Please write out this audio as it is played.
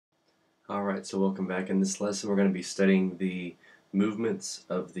Alright, so welcome back. In this lesson we're going to be studying the movements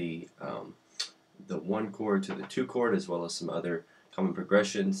of the 1 chord to the 2 chord, as well as some other common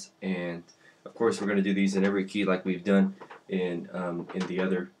progressions. And of course we're going to do these in every key like we've done in the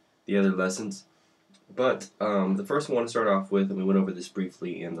other lessons. But the first one I want to start off with, and we went over this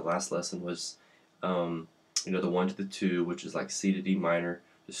briefly in the last lesson, was the 1 to the 2, which is like C to D minor,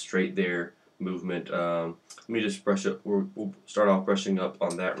 just straight there movement. Let me just brush up. We'll start off brushing up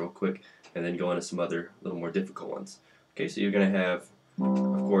on that real quick, and then go into some other little more difficult ones. Okay, so you're going to have,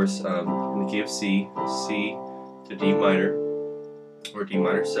 of course, in the key of C, C to D minor, or D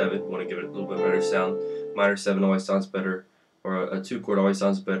minor 7. You want to give it a little bit better sound. Minor 7 always sounds better, or a 2 chord always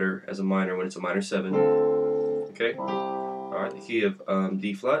sounds better as a minor when it's a minor 7. Okay, alright, the key of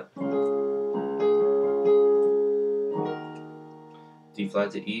D flat. D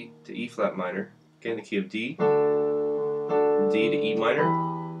flat to E flat minor. Okay, in the key of D, D to E minor.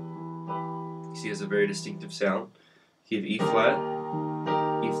 You see, it has a very distinctive sound. Key of E flat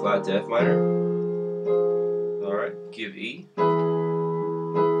to F minor. Alright, key of E,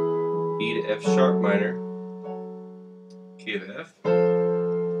 E to F sharp minor. Key of F,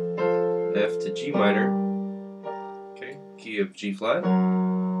 F to G minor. Okay, key of G flat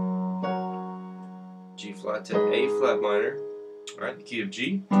to A flat minor. Alright, the key of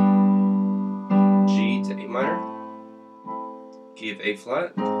G, G to A minor. Key of A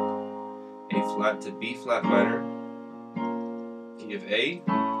flat to B flat minor. Key of A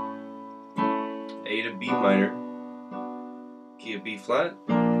to B minor. Key of B flat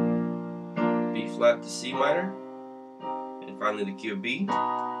to C minor. And finally the key of B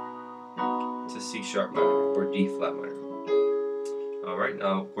to C sharp minor, or D flat minor. Alright,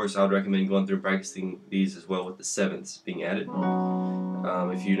 now of course I would recommend going through and practicing these as well with the 7ths being added,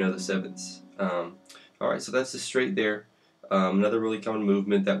 if you know the 7ths. Alright, so that's just straight there. Another really common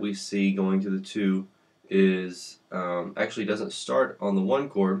movement that we see going to the 2 is, actually doesn't start on the 1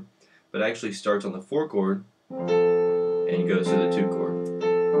 chord, but actually starts on the 4 chord and goes to the 2 chord.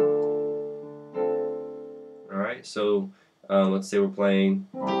 Alright, so let's say we're playing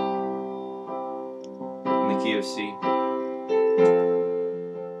in the key of C.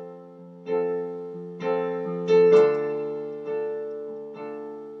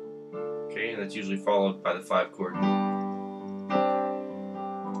 Okay, and that's usually followed by the 5 chord.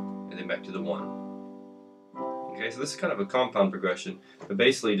 And then back to the 1. Okay, so this is kind of a compound progression, but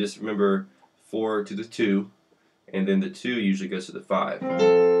basically just remember 4 to the 2, and then the 2 usually goes to the 5.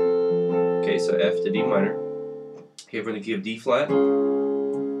 Okay, so F to D minor. Here from the key of D flat, G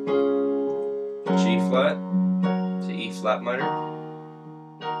flat to E flat minor,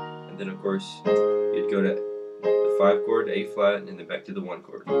 and then of course you'd go to the 5 chord to A flat, and then back to the 1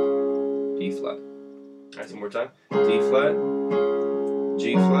 chord, D flat. Alright, some more time. D flat,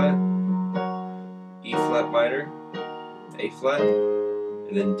 G flat, E flat minor, A flat,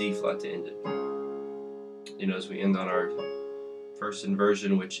 and then D flat to end it. You know, as we end on our first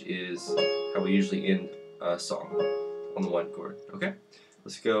inversion, which is how we usually end a song on the 1 chord. Okay,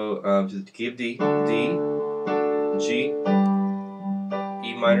 let's go to the key of D, D, G,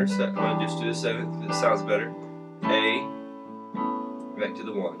 E minor. I'm going to just do the 7th because it sounds better. A, back to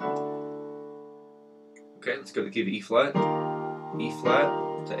the 1. Okay, let's go to the key of E flat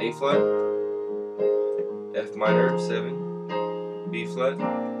to A flat, F minor 7, B flat,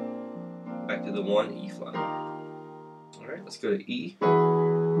 back to the 1, E flat. Alright, let's go to E.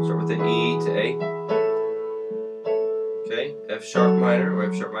 Start with the E to A. Okay, F sharp minor, or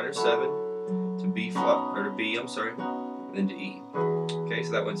F sharp minor 7, to B flat, or to B, I'm sorry, and then to E. Okay,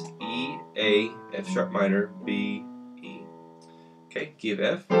 so that one's E, A, F sharp minor, B, E. Okay, key of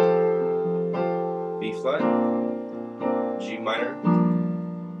F, B flat, G minor,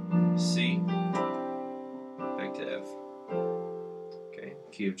 C, back to F. Okay,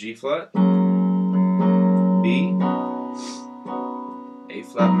 key of G flat, B, A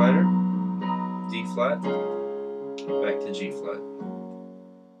flat minor, D flat, back to G flat.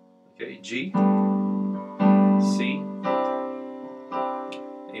 Okay, G, C,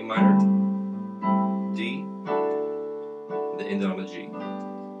 A minor, D, and then end it on a G.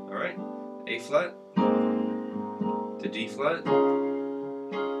 Alright, A flat to D flat,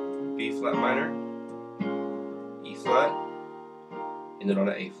 B flat minor, E flat, end it on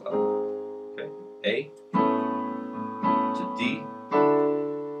an A flat. Okay, A to D,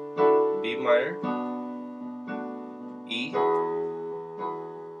 B minor, E,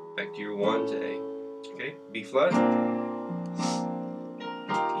 back to your 1 to A. Okay, B flat,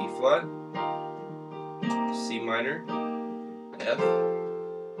 E flat, C minor, F,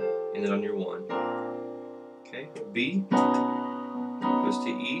 and then on your 1. Okay, B goes to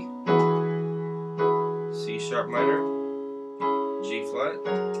E, sharp minor, G flat,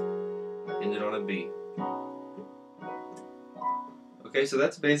 ended on a B. Okay, so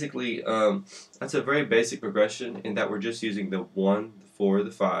that's basically, that's a very basic progression in that we're just using the 1, the 4,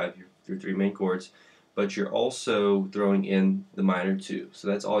 the 5, your 3 main chords, but you're also throwing in the minor 2. So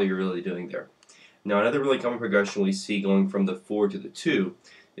that's all you're really doing there. Now another really common progression we see going from the 4 to the 2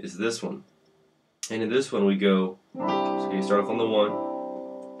 is this one. And in this one we go, so you start off on the 1,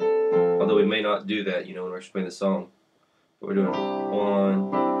 although we may not do that, when we're playing the song. But we're doing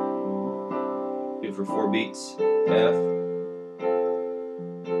 1, do for 4 beats, F.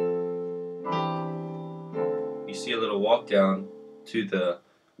 You see a little walk down to the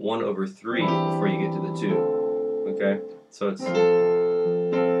 1/3 before you get to the 2. Okay? So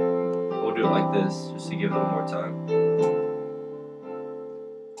we'll do it like this, just to give it a little more time.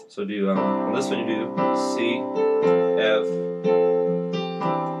 So do, on this one you do C, F,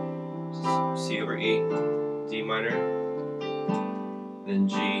 C over E, D minor, then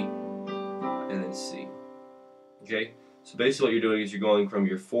G, and then C. Okay? So basically what you're doing is you're going from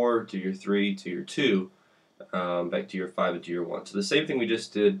your 4 to your 3 to your 2, back to your 5 and to your 1. So the same thing we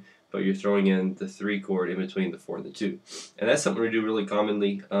just did, but you're throwing in the 3 chord in between the 4 and the 2. And that's something we do really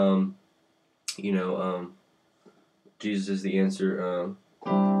commonly. Jesus is the answer.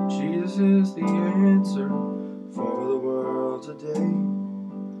 Jesus is the answer for the world today.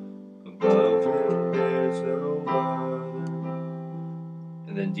 Above him there's no other.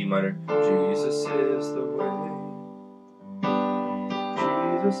 And then D minor. Jesus is the way.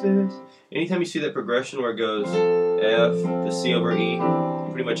 Jesus is. Anytime you see that progression where it goes F to C over E, you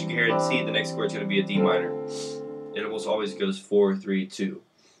pretty much guarantee the next chord is going to be a D minor. It almost always goes 4, 3, 2.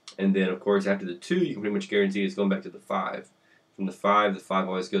 And then, of course, after the 2, you can pretty much guarantee it's going back to the 5. From the 5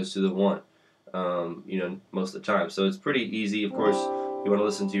 always goes to the 1, most of the time. So it's pretty easy. Of course, you want to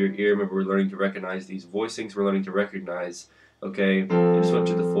listen to your ear. Remember, we're learning to recognize these voicings. We're learning to recognize, okay, you just went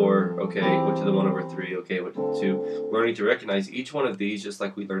to the 4, okay, went to the 1/3, okay, went to the 2. We're learning to recognize each one of these just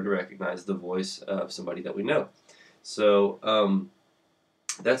like we learn to recognize the voice of somebody that we know. So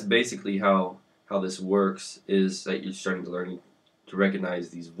that's basically how this works, is that you're starting to learn to recognize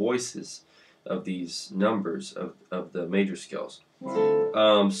these voices of these numbers of the major scales.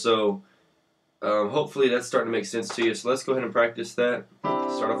 Hopefully that's starting to make sense to you. So let's go ahead and practice that.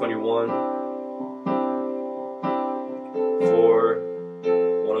 Start off on your 1, 4,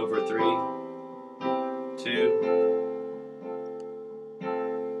 1/3, 2,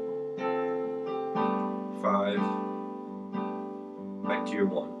 5, back to your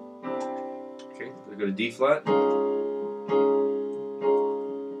 1. Okay, we go to D flat.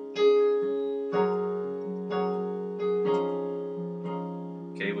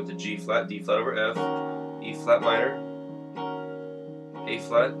 Okay, with the G flat, D flat over F, E flat minor, A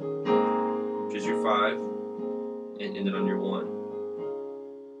flat, which is your 5, and end it on your 1.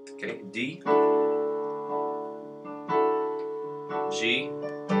 Okay, D, G,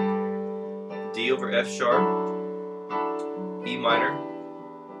 D over F sharp, E minor,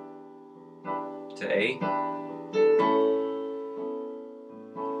 to A,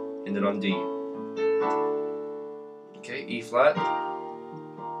 end it on D. Okay, E flat,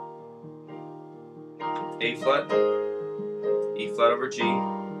 A flat, E flat over G,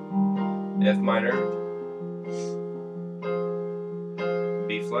 F minor,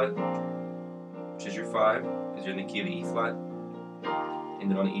 B flat, which is your 5, because you're in the key of E flat, and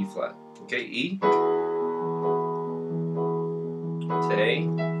then on E flat. Okay, E to A,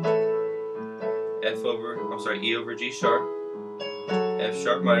 E over G sharp, F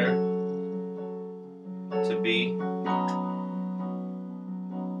sharp minor, to B,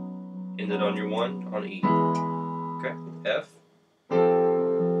 end it on your 1 on E. Okay, F,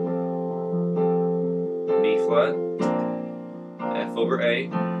 B flat, F over A,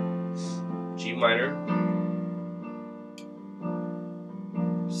 G minor,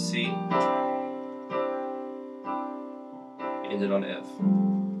 C, end it on F.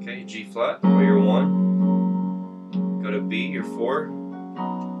 Okay, G flat for your 1, go to B, your 4,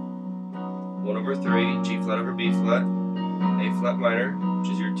 1/3, G flat over B flat, A flat minor, which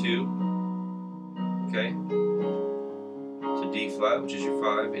is your 2, okay, to D flat, which is your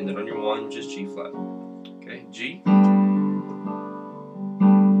 5, and then on your 1, which is G flat. Okay, G,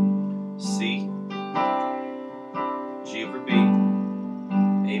 C, G over B,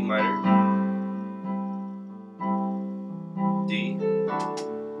 A minor, D,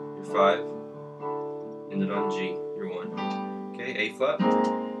 your 5, and then on G, your 1. Okay, A flat,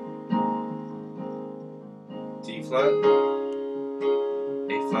 D flat,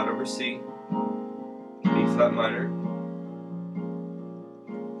 A flat over C, B flat minor,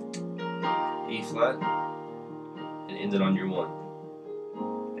 E flat, end it on your 1.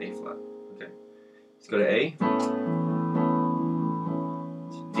 A flat. Okay. Let's go to A.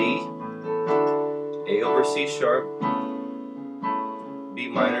 D. A over C sharp. B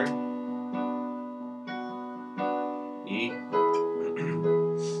minor. E.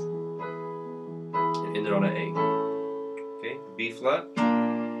 And end it on an A. Okay. B flat.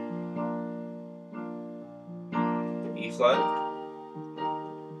 E flat.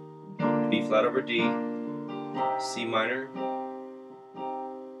 B flat over D. C minor.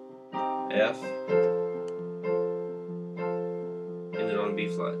 F. End it on B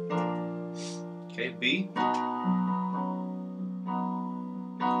flat. Okay, B.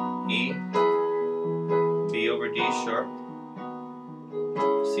 E. B over D sharp.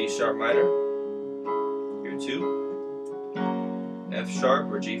 C sharp minor. Your 2. F sharp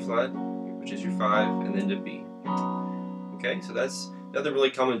or G flat, which is your 5, and then to B. Okay, so that's another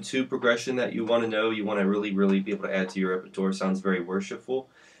really common 2 progression that you want to know. You want to really be able to add to your repertoire. Sounds very worshipful.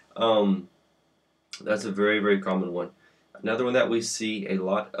 That's a very common one. Another one that we see a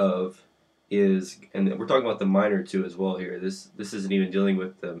lot of is, and we're talking about the minor 2 as well here. This isn't even dealing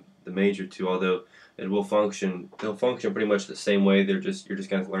with the major 2, although it will function. They'll function pretty much the same way. You're just going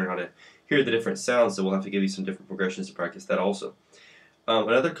to have to learn how to hear the different sounds. So we'll have to give you some different progressions to practice that also.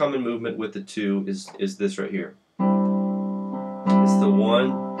 Another common movement with the 2 is this right here. It's the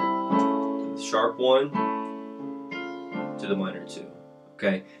 1, the sharp 1 to the minor 2.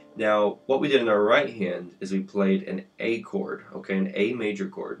 Okay. Now, what we did in our right hand is we played an A chord, okay, an A major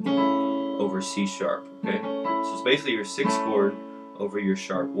chord over C sharp, okay? So it's basically your 6th chord over your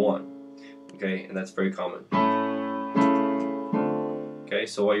sharp 1, okay, and that's very common. Okay,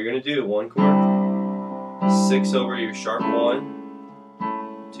 so what you're going to do, 1 chord, 6 over your sharp 1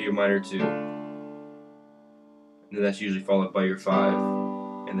 to your minor 2, and then that's usually followed by your 5,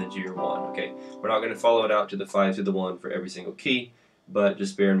 and then to your 1, okay? We're not going to follow it out to the 5 to the 1 for every single key, but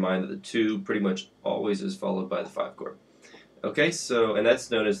just bear in mind that the 2 pretty much always is followed by the 5 chord. Okay, so, and that's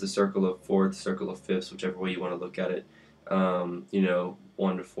known as the circle of fourths, circle of fifths, whichever way you want to look at it. You know,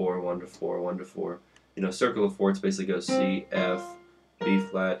 1 to 4, 1 to 4, 1 to 4. You know, circle of fourths basically goes C, F, B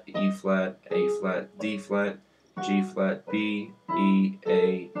flat, E flat, A flat, D flat, G flat, B, E,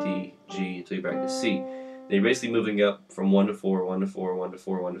 A, D, G, until you're back to C. Then you're basically moving up from 1 to 4, 1 to 4, 1 to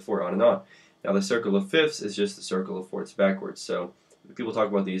 4, 1 to 4, on and on. Now the circle of fifths is just the circle of fourths backwards. So people talk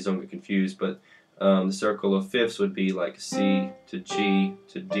about these, don't get confused, but the circle of fifths would be like C to G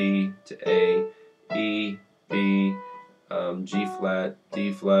to D to A, E, B, G flat,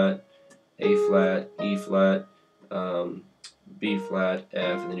 D flat, A flat, E flat, B flat,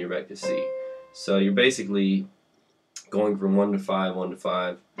 F, and then you're back to C. So you're basically going from 1 to 5, 1 to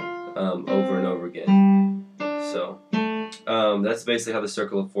 5, over and over again. So that's basically how the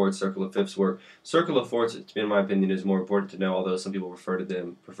circle of fourths, circle of fifths work. Circle of fourths, in my opinion, is more important to know, although some people prefer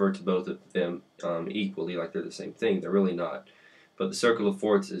to both of them equally, like they're the same thing. They're really not. But the circle of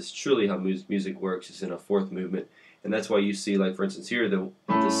fourths is truly how music works. It's in a fourth movement, and that's why you see, like for instance here, the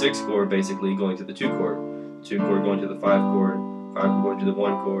 6th chord basically going to the 2 chord, 2 chord going to the 5 chord, 5 chord going to the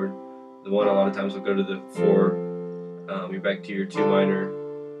 1 chord. The 1 a lot of times will go to the 4. You're back to your 2 minor,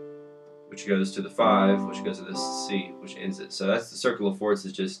 which goes to the 5, which goes to the C, which ends it. So that's the circle of fourths.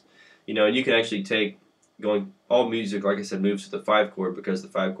 Is just, you know, and you can actually take all music, like I said, moves to the 5 chord because the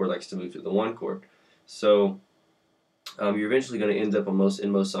 5 chord likes to move to the 1 chord. So you're eventually going to end up in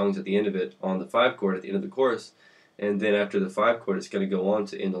most songs at the end of it on the 5 chord at the end of the chorus, and then after the 5 chord, it's going to go on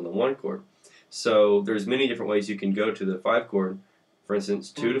to end on the 1 chord. So there's many different ways you can go to the 5 chord. For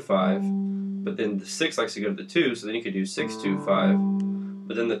instance, 2 to 5, but then the 6 likes to go to the 2, so then you could do 6, 2, 5.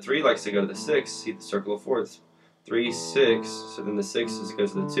 But then the 3 likes to go to the 6, see the circle of fourths. 3, 6, so then the 6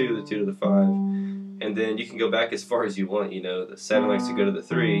 goes to the 2 to the 5. And then you can go back as far as you want, you know. The 7 likes to go to the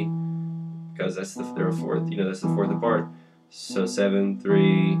 3, because that's their fourth, you know, that's the fourth apart. So 7,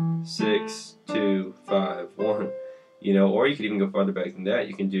 3, 6, 2, 5, 1. You know, or you could even go farther back than that.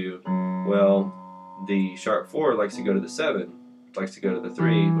 You can do, well, the sharp 4 likes to go to the 7, likes to go to the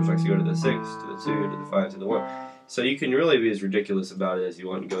 3, which likes to go to the 6, to the 2, to the 5, to the 1. So you can really be as ridiculous about it as you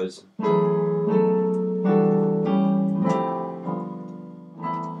want. It goes, you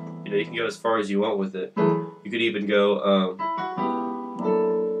know, you can go as far as you want with it. You could even go,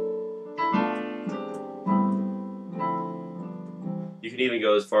 you can even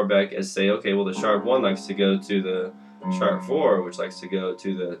go as far back as say, okay, well the sharp 1 likes to go to the sharp 4, which likes to go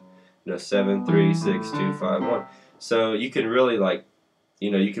to the, you know, 7, 3, 6, 2, 5, 1. So you can really, like,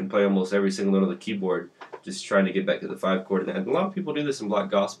 you know, you can play almost every single note of the keyboard just trying to get back to the 5 chord. And a lot of people do this in Black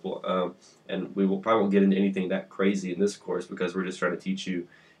Gospel, and we probably won't get into anything that crazy in this course because we're just trying to teach you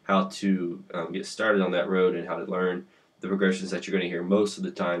how to get started on that road and how to learn the progressions that you're going to hear most of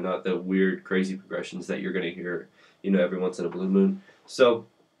the time, not the weird, crazy progressions that you're going to hear, every once in a blue moon. So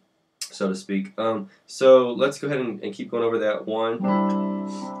to speak. So let's go ahead and keep going over that 1 to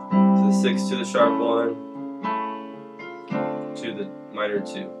the 6 to the sharp 1 to the minor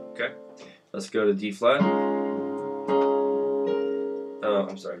 2. Okay, let's go to D flat.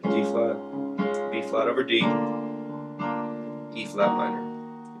 I'm sorry, D flat, B flat over D, E flat minor.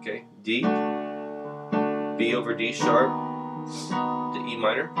 Okay, D, B over D sharp to E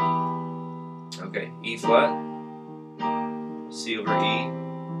minor. Okay, E flat, C over E,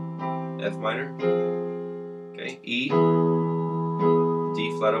 F minor. Okay, E,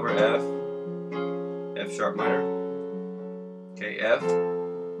 D flat over F, F sharp minor. Okay, F,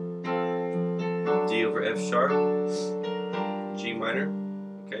 D over F sharp, G minor.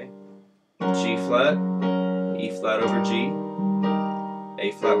 Okay, G flat, E flat over G,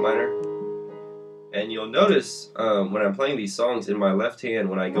 A flat minor. And you'll notice when I'm playing these songs in my left hand,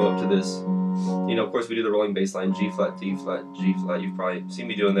 when I go up to this, of course we do the rolling bass line, G flat, D flat, G flat. You've probably seen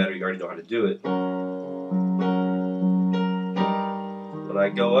me doing that, or you already know how to do it. When I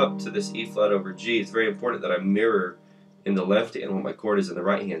go up to this E flat over G, it's very important that I mirror in the left hand what my chord is in the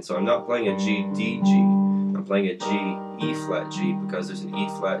right hand. So I'm not playing a G, D, G. I'm playing a G, E flat, G, because there's an E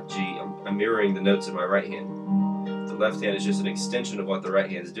flat, G. I'm mirroring the notes in my right hand. The left hand is just an extension of what the right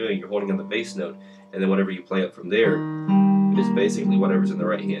hand is doing. You're holding on the bass note, and then whatever you play up from there is basically whatever's in the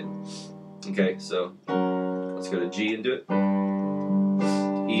right hand. Okay, so let's go to G and do it.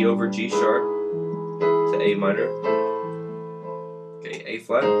 E over G sharp to A minor. Okay, A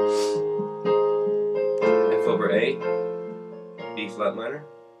flat. F over A. B flat minor.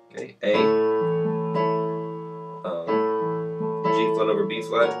 Okay, A. G flat over B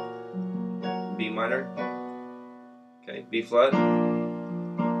flat. B minor. Okay, B flat.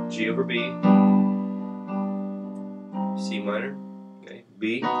 G over B. C minor. Okay,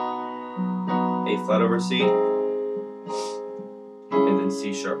 B. A flat over C. And then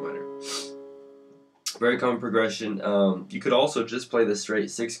C sharp minor. Very common progression. You could also just play the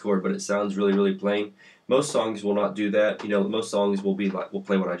straight 6 chord, but it sounds really, really plain. Most songs will not do that. Most songs will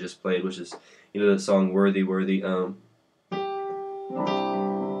play what I just played, which is, the song "Worthy, Worthy."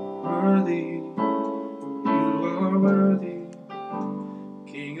 Worthy, you are worthy,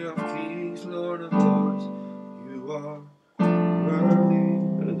 King of Kings, Lord of Lords. You are worthy.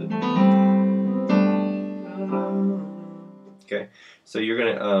 Okay, so you're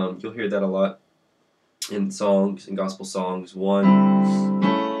gonna you'll hear that a lot in songs, in gospel songs.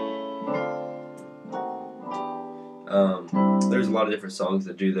 There's a lot of different songs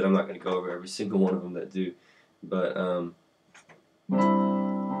that do that. I'm not going to go over every single one of them that do, but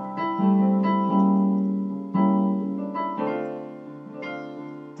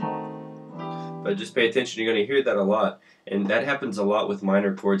just pay attention. You're going to hear that a lot, and that happens a lot with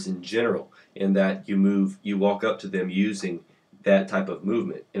minor chords in general, in that you walk up to them using that type of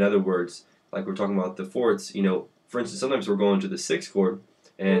movement. In other words, like we're talking about the fourths, for instance, sometimes we're going to the 6th chord,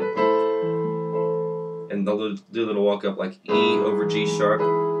 and they'll do a little walk up like E over G sharp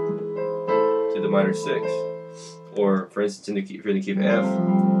to the minor 6. Or, for instance, if you're in the key of F,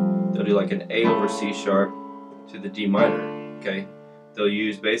 they'll do like an A over C sharp to the D minor. Okay, they'll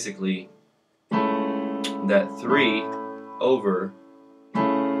use basically that 3 over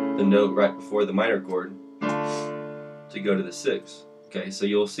the note right before the minor chord to go to the 6. Okay, so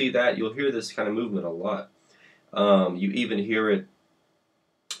you'll hear this kind of movement a lot. You even hear it,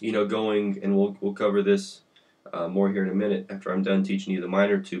 going, and we'll cover this more here in a minute after I'm done teaching you the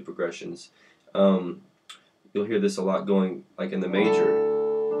minor 2 progressions. You'll hear this a lot going like in the major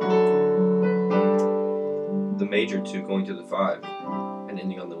 2 going to the 5 and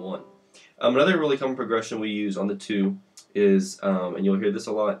ending on the 1. Another really common progression we use on the 2 is, and you'll hear this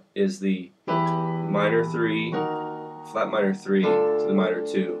a lot, is the minor 3, flat minor 3 to the minor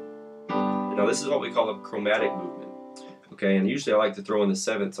 2. Now this is what we call a chromatic movement. Okay, and usually I like to throw in the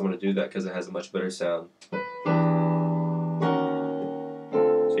 7th, so I'm going to do that because it has a much better sound.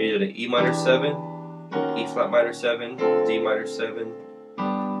 So you did an E minor 7, E flat minor 7, D minor 7,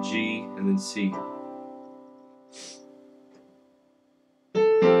 G, and then C.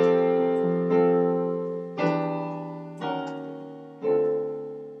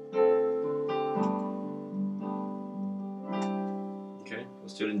 Okay,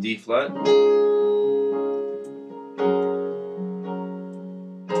 let's do it in D flat.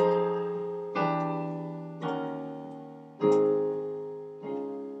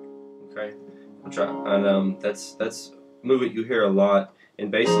 Okay, I'll try, and that's movement you hear a lot, and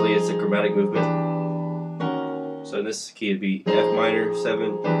basically it's a chromatic movement. So in this key it'd be F minor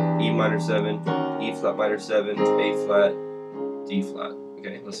 7, E minor 7, E flat minor 7, A flat, D flat.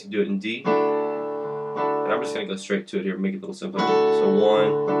 Okay, let's do it in D. And I'm just going to go straight to it here, make it a little simpler. So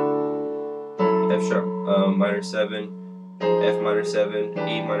 1, F sharp minor 7, F minor 7,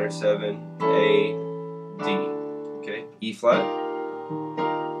 E minor 7, A, D. Okay, E flat,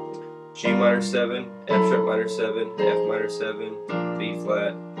 G minor 7, F sharp minor 7, F minor 7, B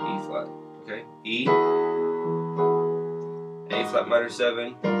flat, E flat. Okay, E, A flat minor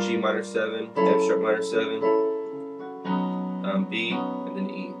 7, G minor 7, F sharp minor 7, B, and then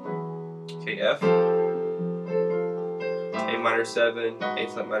E. Okay, F, A minor 7, A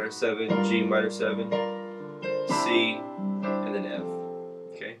flat minor 7, G minor 7, C, and then F.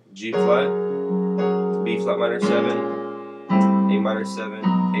 Okay, G flat, B flat minor 7, A minor 7,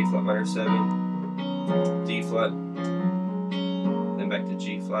 A flat minor 7, D flat, then back to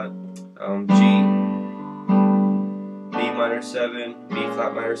G flat, G, B minor 7, B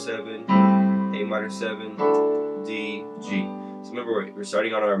flat minor 7, A minor 7, D, G. So remember, we're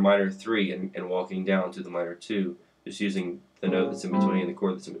starting on our minor 3 and walking down to the minor 2, just using the note that's in between and the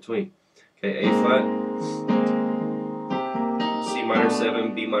chord that's in between. Okay, A flat, C minor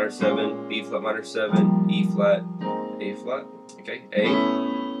 7, B minor 7, B flat minor 7, E flat, A flat. Okay, A,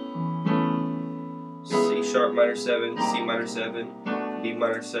 C sharp minor 7, C minor 7, B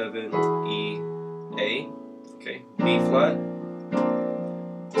minor 7, E, A. Okay, B flat,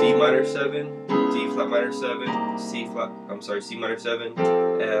 D minor 7, D flat minor 7, C minor 7,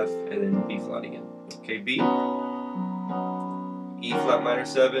 F, and then B flat again. Okay, B, E flat minor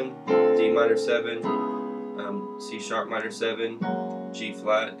 7, D minor 7, C sharp minor 7, G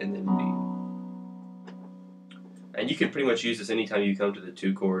flat, and then B. And you can pretty much use this anytime you come to the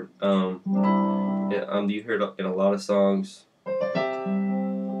 2 chord. You hear it in a lot of songs.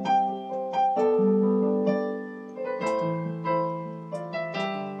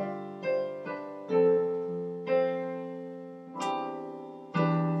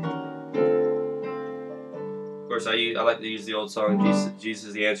 Of course, I like to use the old song Jesus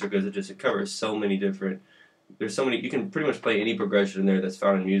is the Answer, because it covers so many different. There's so many. You can pretty much play any progression in there that's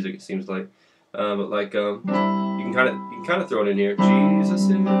found in music. It seems like, but like you can kind of throw it in here. Jesus is.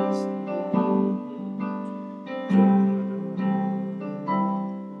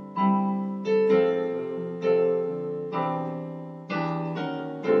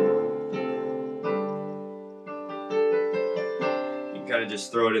 Kind of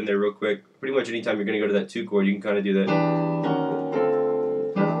just throw it in there real quick. Pretty much anytime you're going to go to that 2 chord, you can kind of do that.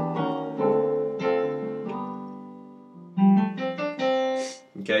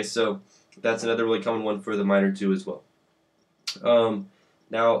 Okay, so that's another really common one for the minor 2 as well.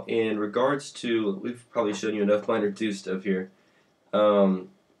 Now, in regards to, we've probably shown you enough minor 2 stuff here. One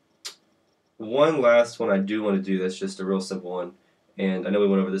last one I do want to do that's just a real simple one, and I know we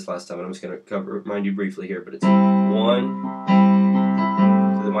went over this last time, and I'm just going to remind you briefly here, but it's 1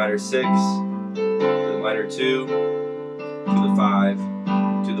 to the minor 6, to the minor 2, to the 5,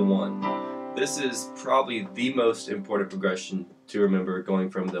 to the 1. This is probably the most important progression to remember, going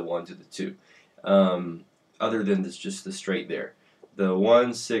from the 1 to the 2. Other than this, just the straight there. The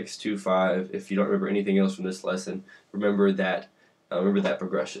 1, 6, 2, 5. If you don't remember anything else from this lesson, remember that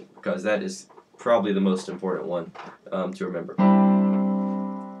progression, because that is probably the most important one to remember.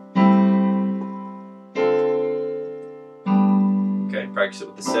 Okay, practice it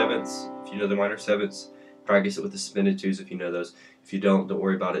with the 7ths if you know the minor 7ths. Practice it with the suspended 2s if you know those. If you don't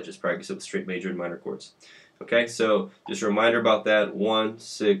worry about it. Just practice it with straight major and minor chords. Okay, so just a reminder about that: 1,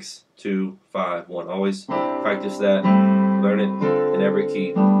 6, 2, 5, 1. Always practice that. Learn it in every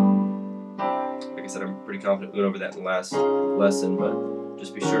key. Like I said, I'm pretty confident we went over that in the last lesson, but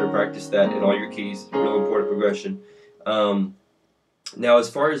just be sure to practice that in all your keys. Real important progression. Now, as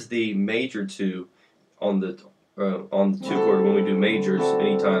far as the major 2 on the 2 chord, when we do majors,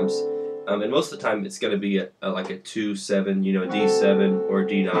 many times, and most of the time it's going to be like a 2-7, you know, a D7 or a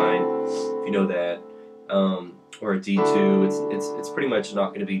D9, if you know that, or a D2. It's pretty much not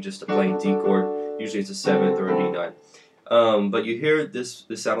going to be just a plain D chord. Usually it's a 7th or a D9. But you hear this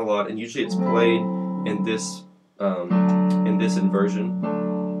sound a lot, and usually it's played in this inversion.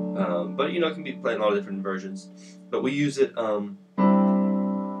 But you know, it can be played in a lot of different inversions. But we use it, you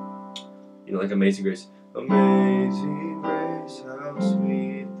know, like Amazing Grace. Amazing Grace, how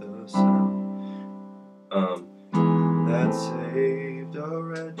sweet the sound that saved a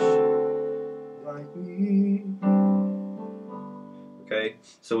wretch like me. Okay,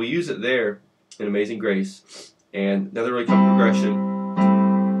 so we use it there in Amazing Grace. And another really common progression,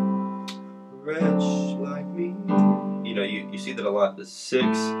 wretch like me. You know, you see that a lot. The 6,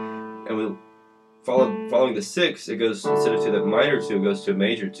 and following the 6, it goes, instead of to the minor 2, it goes to a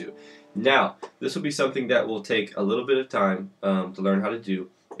major 2. Now, this will be something that will take a little bit of time to learn how to do.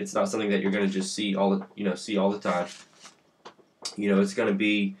 It's not something that you're going to just see all the time. It's going to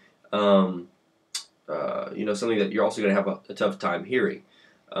be something that you're also going to have a tough time hearing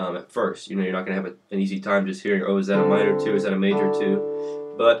at first. You're not going to have an easy time just hearing, oh, is that a minor 2, is that a major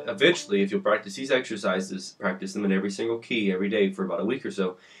 2? But eventually, if you'll practice these exercises, practice them in every single key every day for about a week or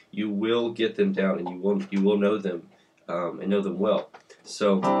so, you will get them down, and you will know them and know them well.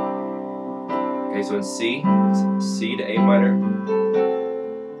 So, okay, so in C to A minor,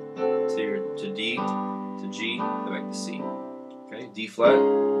 to D, to G, and back to C. Okay, D flat,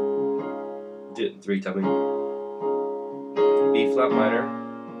 did it in 3 time. B flat minor,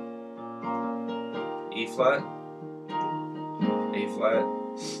 E flat, A flat,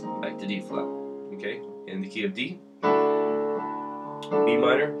 back to D flat. Okay, in the key of D, B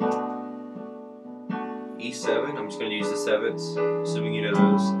minor, E7. I'm just going to use the 7s, assuming you know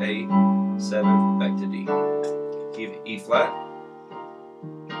those. A7, back to D. Key of E flat,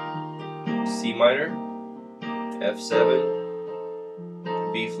 C minor, F7,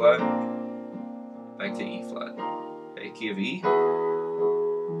 B flat, back to E flat. Okay, key of E,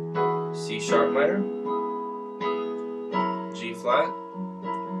 C sharp minor, G flat,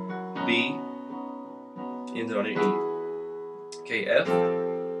 B, ended on your E. Okay, F,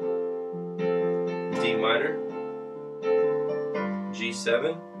 D minor,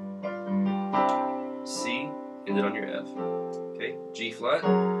 G7, C, ended on your F. Okay, G flat,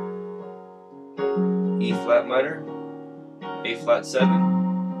 E flat minor, A flat 7,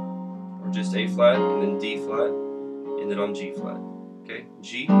 or just A flat, and then D flat, ended on G flat. Okay,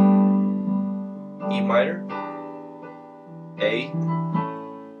 G, E minor, A,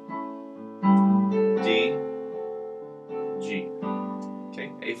 D, G. Okay,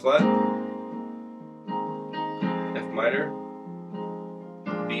 A flat, F minor,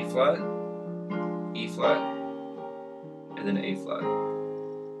 B flat, E flat, and then A flat.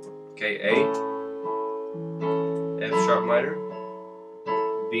 Okay, A, F sharp minor,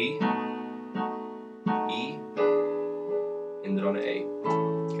 B, E, ended on an A.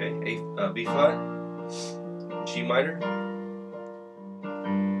 Okay, B flat, G minor,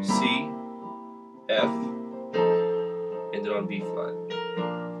 C, F, ended on B flat.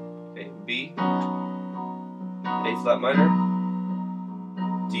 Okay, B, A flat minor,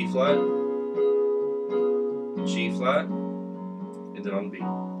 D flat, G flat, ended on B.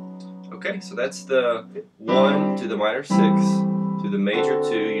 Okay, so that's the 1 to the minor 6, to the major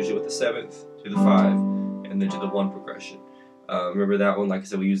 2, usually with the 7th, to the 5, and then to the 1 progression. Remember that one, like I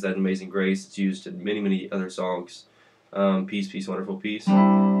said, we use that in Amazing Grace. It's used in many, many other songs. Peace, peace, wonderful peace.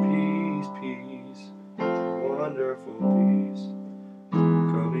 Peace, peace, wonderful peace,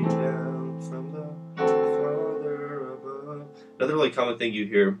 coming down from the Father above. Another really common thing you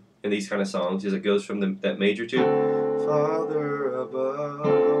hear in these kind of songs is it goes from that major 2, Father above,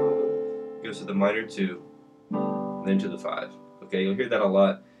 goes to the minor 2, and then to the 5. Okay, you'll hear that a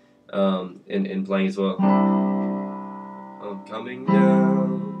lot in playing as well. I'm coming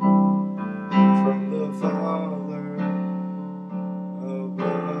down from the Father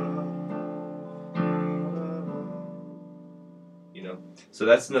above. So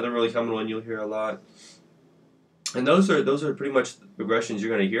that's another really common one you'll hear a lot. And those are pretty much the progressions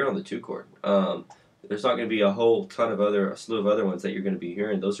you're going to hear on the 2 chord. There's not going to be a slew of other ones that you're going to be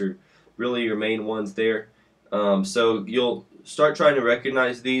hearing. Those are really your main ones there. So you'll start trying to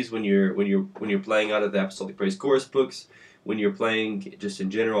recognize these when you're playing out of the Apostolic Praise Chorus books. When you're playing just in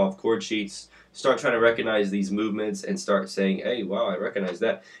general off chord sheets, start trying to recognize these movements and start saying, hey, wow, I recognize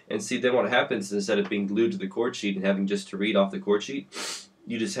that. And see, then what happens is instead of being glued to the chord sheet and having just to read off the chord sheet,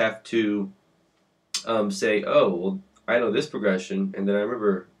 you just have to say, oh, well, I know this progression, and then I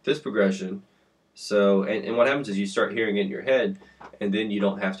remember this progression. So, and what happens is you start hearing it in your head, and then you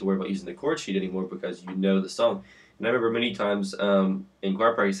don't have to worry about using the chord sheet anymore because you know the song. And I remember many times in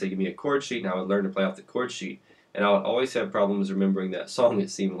choir practice, they give me a chord sheet, and I would learn to play off the chord sheet. And I would always have problems remembering that song, it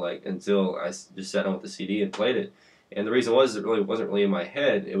seemed like, until I just sat down with the CD and played it. And the reason was it really wasn't really in my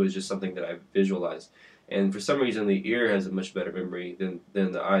head. It was just something that I visualized. And for some reason, the ear has a much better memory than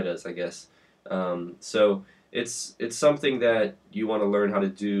the eye does, I guess. So it's something that you want to learn how to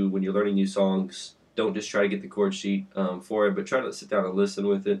do when you're learning new songs. Don't just try to get the chord sheet for it, but try to sit down and listen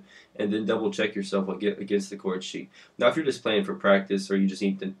with it, and then double check yourself against the chord sheet. Now, if you're just playing for practice, or you just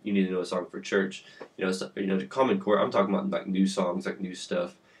need to know a song for church, the common chord. I'm talking about like new songs, like new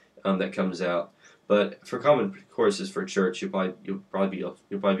stuff that comes out. But for common choruses for church, you'll probably be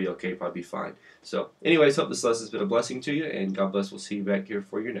okay, probably be fine. So, anyways, hope this lesson's been a blessing to you, and God bless. We'll see you back here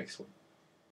for your next one.